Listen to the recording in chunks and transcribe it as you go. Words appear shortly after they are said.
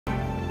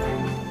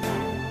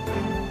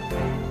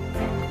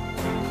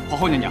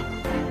后娘娘，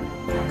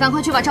赶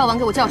快去把赵王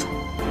给我叫出来。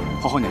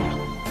皇后娘娘，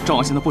赵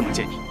王现在不能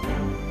见你。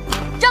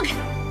让开！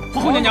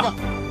皇后娘娘，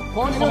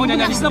皇后娘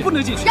娘，你现在不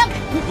能进去。让开！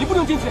你不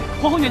能进去。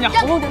皇后娘娘，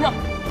皇后娘娘，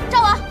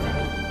赵王，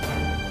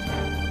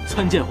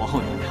参见皇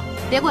后娘娘。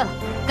别跪了，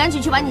赶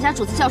紧去把你家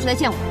主子叫出来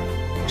见我。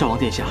赵王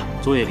殿下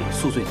昨夜里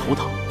宿醉头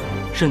疼，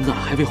身子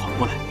还未缓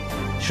过来，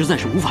实在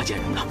是无法见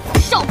人呐。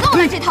少跟我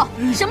来这套！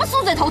什么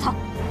宿醉头疼，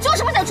就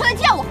是不想出来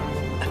见我。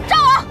赵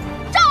王，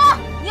赵王，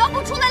你要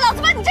不出来，老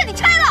子把你这里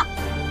拆了！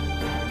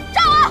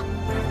赵王，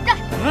让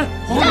开！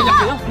皇后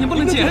娘娘，你不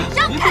能见，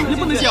让开！你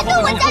不能见别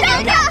跟我家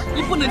娘娘，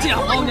你不能见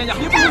皇后娘娘，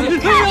你不让能见。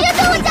开！别跟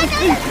我家娘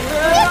娘，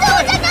别跟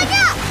我家娘娘！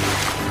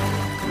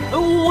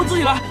我自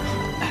己来。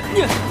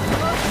你，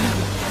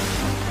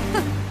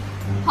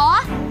好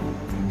啊，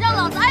让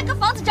老子挨个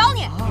房子找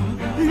你。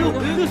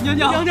娘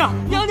娘，娘娘，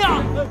娘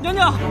娘，娘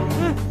娘，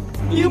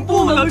您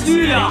不能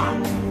去呀！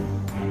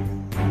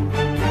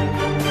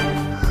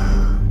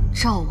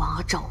赵王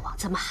啊，赵王，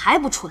怎么还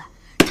不出来？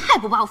太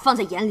不把我放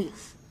在眼里了。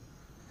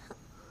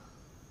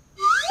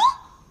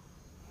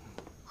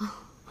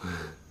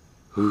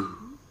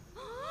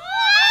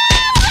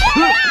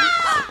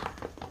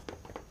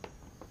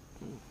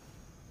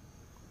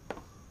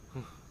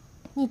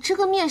你织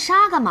个面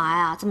纱干嘛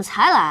呀？怎么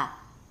才来？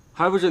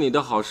还不是你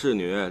的好侍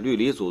女绿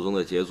篱祖宗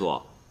的杰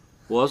作，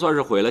我算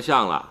是毁了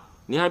相了，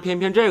你还偏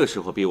偏这个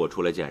时候逼我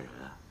出来见人。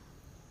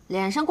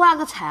脸上挂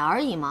个彩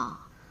而已嘛，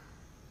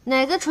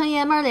哪个纯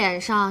爷们脸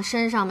上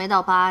身上没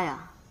到疤呀？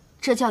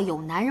这叫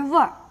有男人味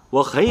儿。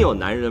我很有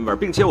男人味儿，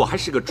并且我还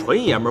是个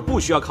纯爷们儿，不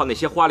需要靠那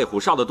些花里胡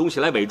哨的东西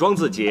来伪装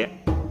自己。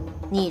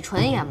你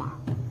纯爷们儿，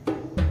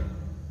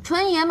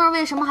纯爷们儿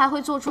为什么还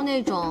会做出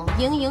那种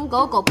蝇营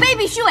狗苟、卑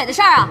鄙虚伪的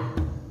事儿啊？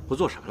我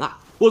做什么了？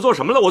我做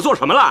什么了？我做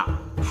什么了？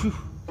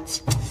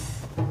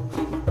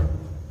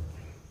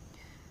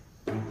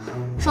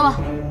说吧，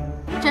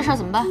这事儿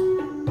怎么办？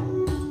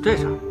这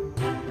事儿，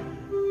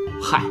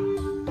嗨，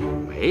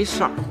没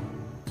事儿，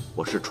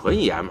我是纯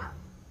爷们儿，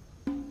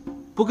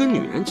不跟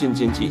女人斤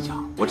斤计较，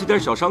我这点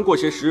小伤过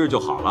些时日就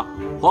好了。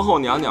皇后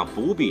娘娘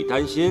不必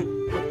担心。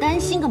我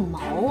担心个毛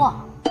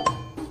啊！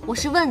我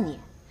是问你，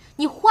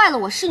你坏了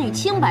我侍女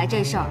清白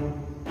这事儿，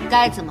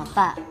该怎么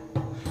办？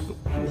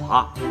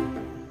我，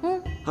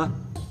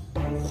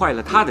坏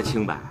了她的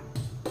清白。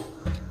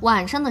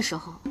晚上的时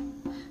候，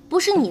不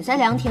是你在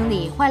凉亭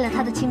里坏了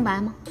她的清白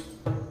吗？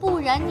不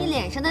然你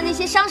脸上的那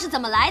些伤是怎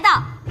么来的？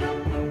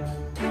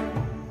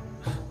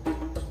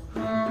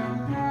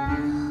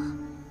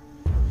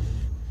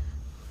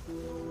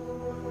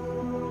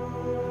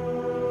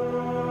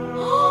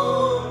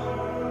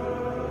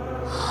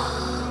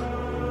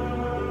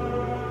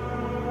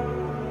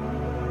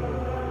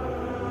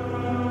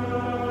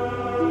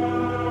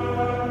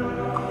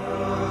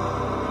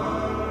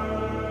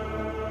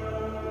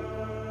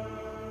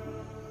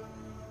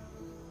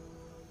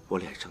我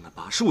脸上的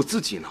疤是我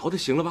自己挠的，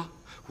行了吧？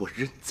我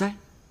认栽。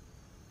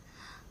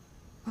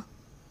娘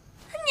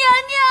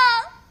娘，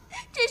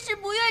这事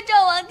不怨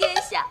赵王殿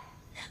下，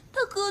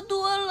他喝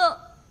多了，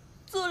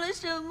做了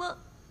什么，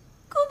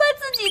恐怕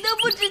自己都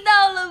不知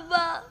道了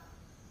吧？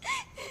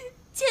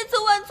千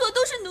错万错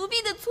都是奴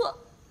婢的错，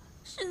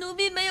是奴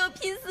婢没有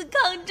拼死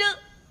抗争，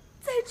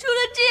才出了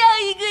这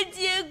样一个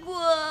结果。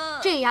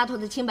这丫头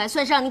的清白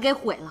算是让你给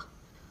毁了。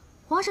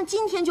皇上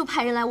今天就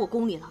派人来我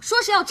宫里了，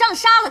说是要杖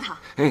杀了她。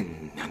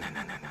娘，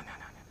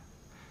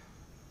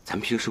咱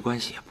们平时关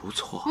系也不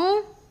错。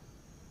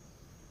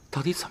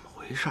到底怎么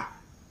回事？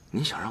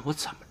您想让我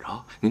怎么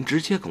着？您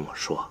直接跟我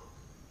说。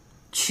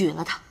娶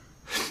了她。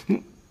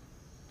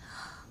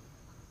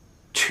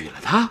娶了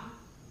她？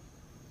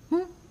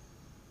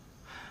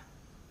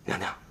娘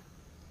娘，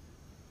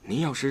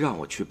您要是让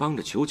我去帮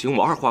着求情，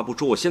我二话不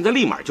说，我现在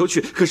立马就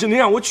去。可是您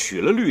让我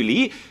娶了绿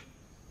篱，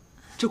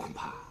这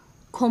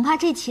恐怕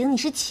这情你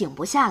是请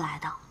不下来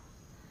的。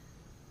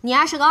你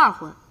丫是个二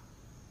婚，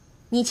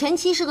你前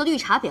妻是个绿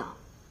茶婊，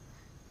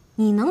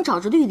你能找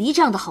着绿篱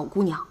这样的好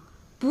姑娘，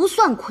不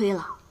算亏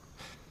了。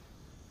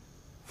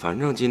反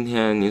正今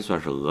天您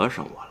算是讹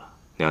上我了，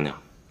娘娘，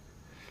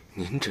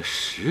您这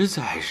实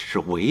在是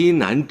为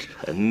难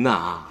臣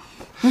呐。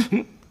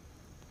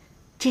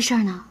这事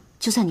儿呢，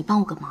就算你帮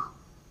我个忙，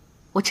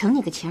我承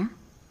你个情，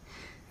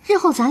日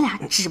后咱俩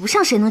指不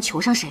上谁能求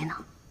上谁呢。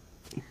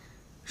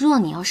若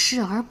你要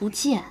视而不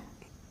见，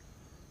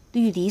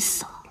绿篱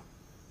死了，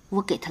我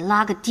给他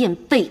拉个垫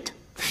背的。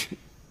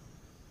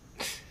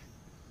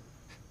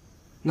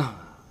那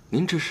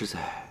您这是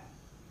在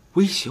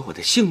威胁我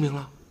的性命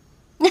了？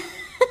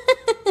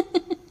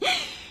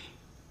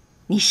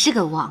你是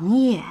个王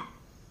爷，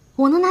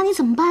我能拿你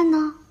怎么办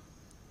呢？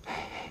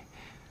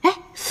哎，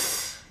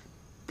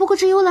不过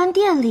这幽兰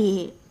殿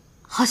里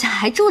好像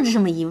还住着这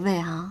么一位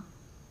啊。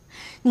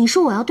你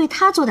说我要对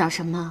他做点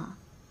什么，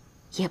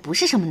也不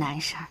是什么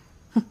难事儿。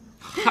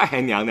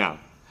嗨，娘娘，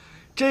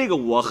这个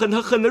我恨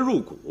他恨得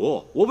入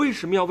骨，我为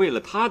什么要为了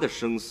他的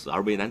生死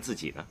而为难自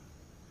己呢？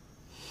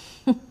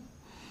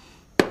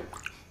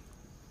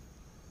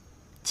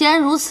既然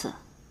如此，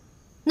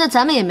那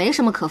咱们也没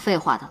什么可废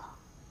话的了。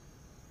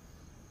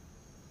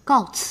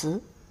告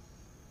辞。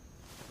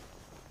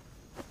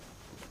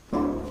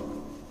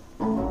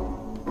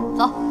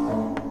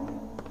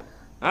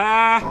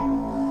哎，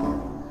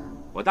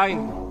我答应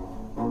你。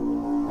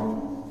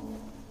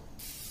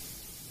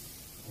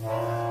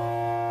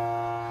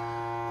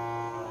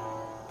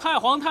太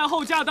皇太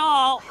后驾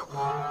到！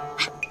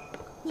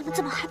你们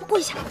怎么还不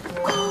跪下？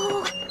快快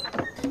快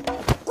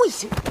快，跪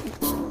下！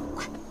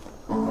快！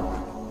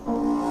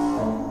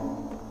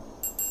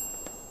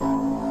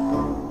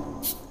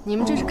你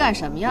们这是干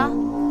什么呀？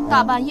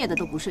大半夜的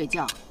都不睡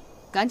觉，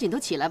赶紧都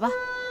起来吧。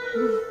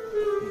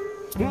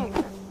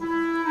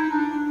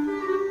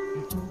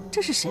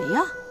这是谁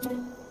呀？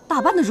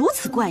打扮得如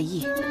此怪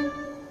异。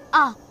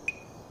啊，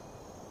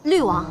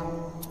绿王。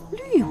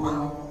绿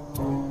王。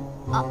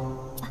啊，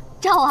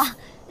赵王，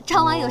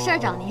赵王有事儿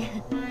找您。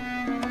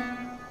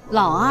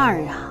老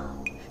二啊，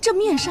这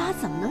面纱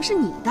怎么能是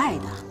你戴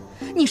的？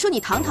你说你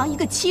堂堂一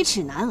个7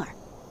尺男儿，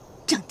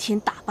整天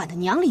打扮得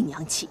娘里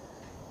娘气，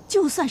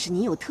就算是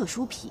你有特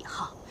殊癖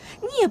好，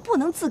你也不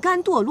能自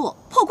甘堕落、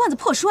破罐子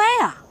破摔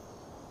啊！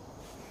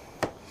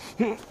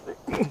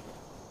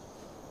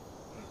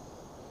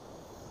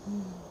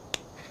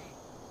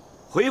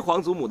回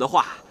皇祖母的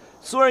话，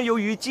孙儿由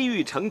于积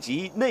郁成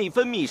疾，内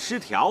分泌失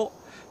调，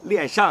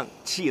脸上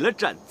起了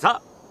疹子。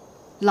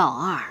老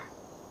二，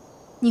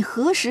你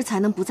何时才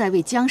能不再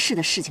为姜氏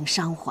的事情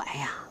伤怀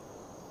呀？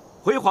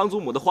回皇祖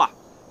母的话，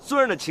孙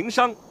儿的情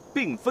伤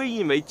并非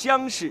因为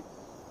姜氏，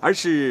而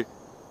是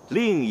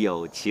另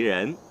有其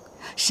人。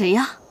谁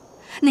呀？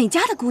哪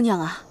家的姑娘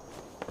啊？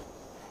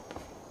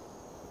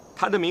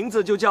她的名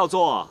字就叫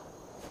做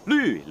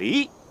绿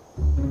篱。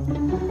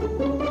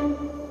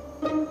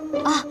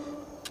啊，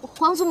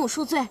皇祖母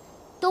恕罪，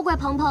都怪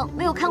鹏鹏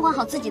没有看管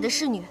好自己的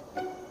侍女。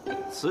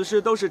此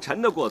事都是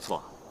臣的过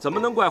错，怎么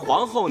能怪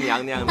皇后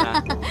娘娘呢？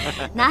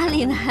哪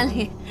里哪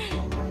里，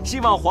希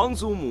望皇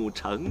祖母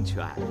成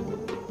全。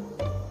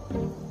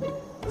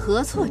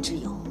何错之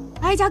有？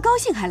哀家高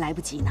兴还来不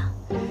及呢。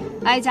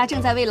哀家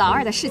正在为老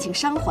二的事情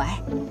伤怀，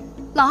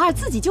老二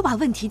自己就把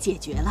问题解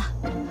决了。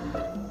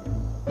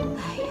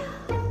哎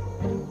呀，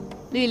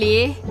绿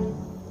篱，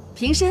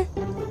平身，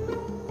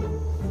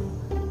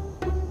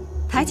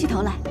抬起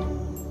头来。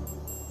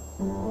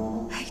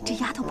哎，这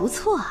丫头不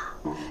错啊，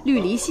绿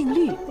篱姓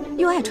绿，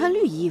又爱穿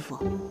绿衣服，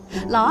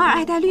老二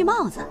爱戴绿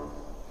帽子，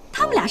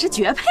他们俩是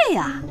绝配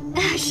呀。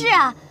是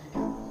啊，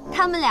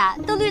他们俩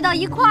都绿到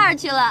一块儿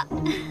去了。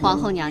皇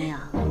后娘娘，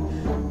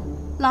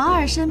老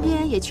二身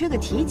边也缺个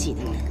提己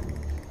的人，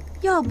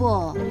要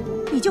不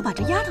你就把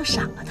这丫头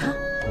赏了她。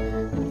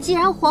既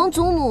然皇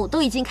祖母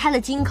都已经开了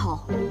金口，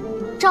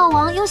赵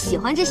王又喜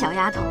欢这小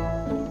丫头，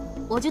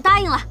我就答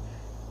应了。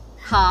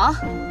好，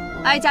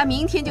哀家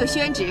明天就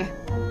宣旨，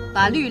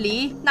把绿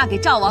篱纳给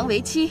赵王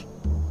为妻。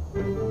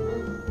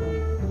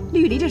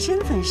绿篱这身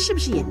份是不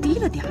是也低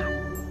了点儿？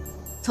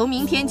从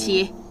明天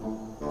起，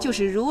就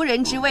是如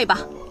人之位吧。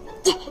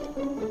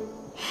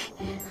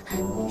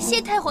谢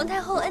太皇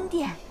太后恩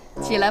典。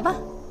起来吧，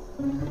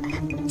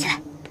起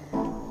来。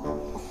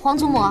皇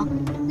祖母，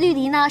绿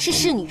篱呢是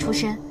侍女出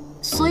身，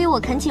所以我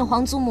恳请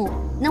皇祖母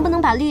能不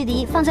能把绿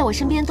篱放在我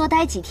身边多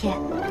待几天，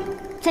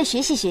再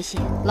学习学习。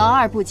老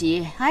二不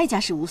急，哀家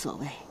是无所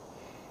谓。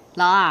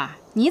老二，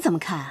你怎么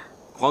看啊？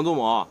皇祖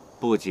母，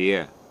不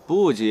急，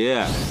不急。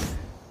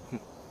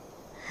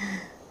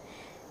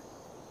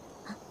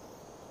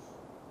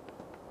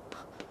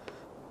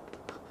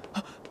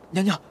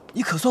娘娘，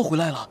你可算回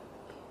来了。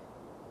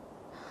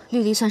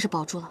绿篱算是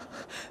保住了。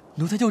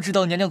奴才就知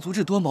道娘娘足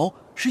智多谋，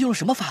是用了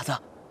什么法子？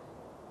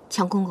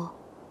强公公，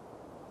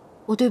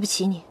我对不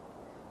起你，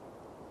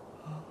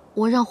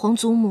我让皇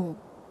祖母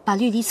把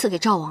绿篱赐给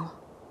赵王了。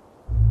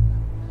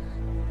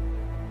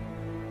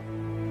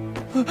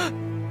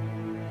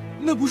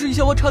那不是一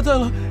下娃插在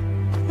了？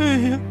哎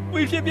呀，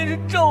为偏偏是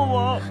赵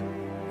王！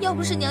要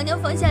不是娘娘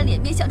放下脸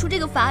面想出这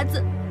个法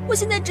子，我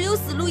现在只有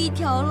死路一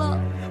条了。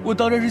我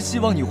当然是希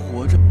望你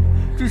活着，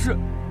只是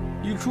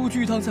你出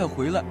去一趟再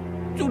回来，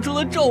就成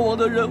了赵王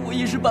的人，我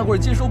一时半会儿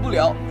接受不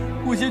了。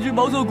我先去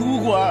茅厕哭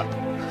会儿。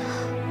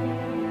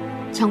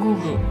强公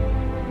公，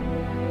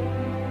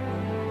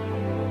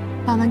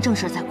办完正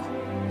事再哭。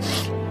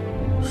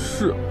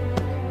是。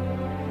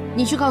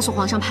你去告诉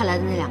皇上派来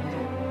的那2个人，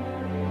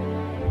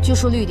就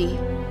说绿篱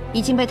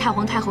已经被太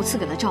皇太后赐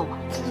给了赵王，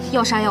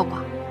要杀要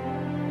剐，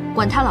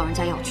管他老人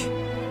家要去。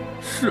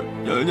是，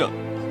娘娘。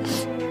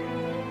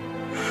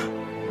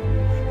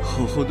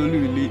好好的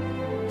绿篱，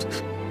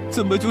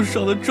怎么就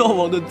上了赵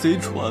王的贼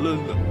船了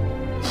呢？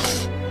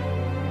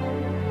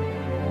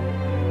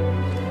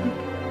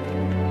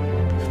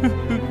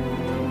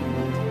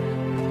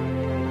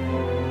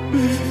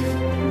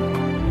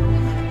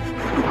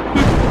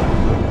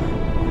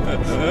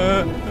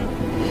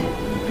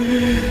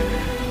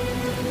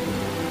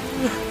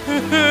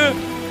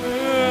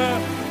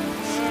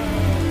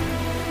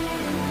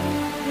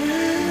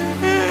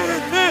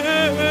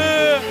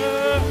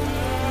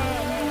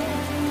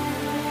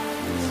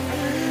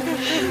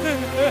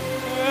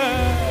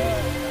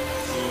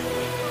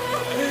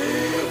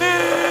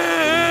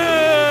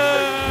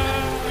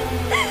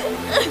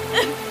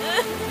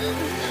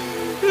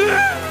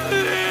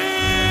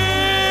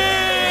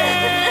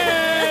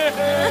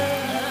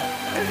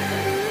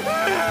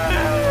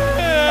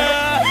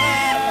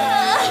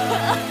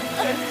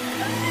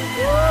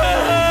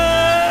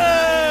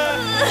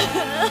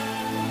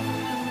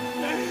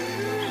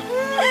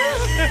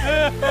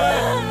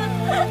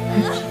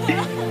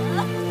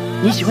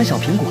你喜欢小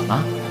苹果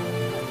吗？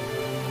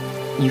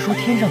你说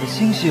天上的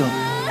星星，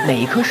哪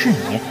一颗是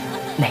你，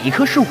哪一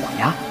颗是我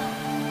呀？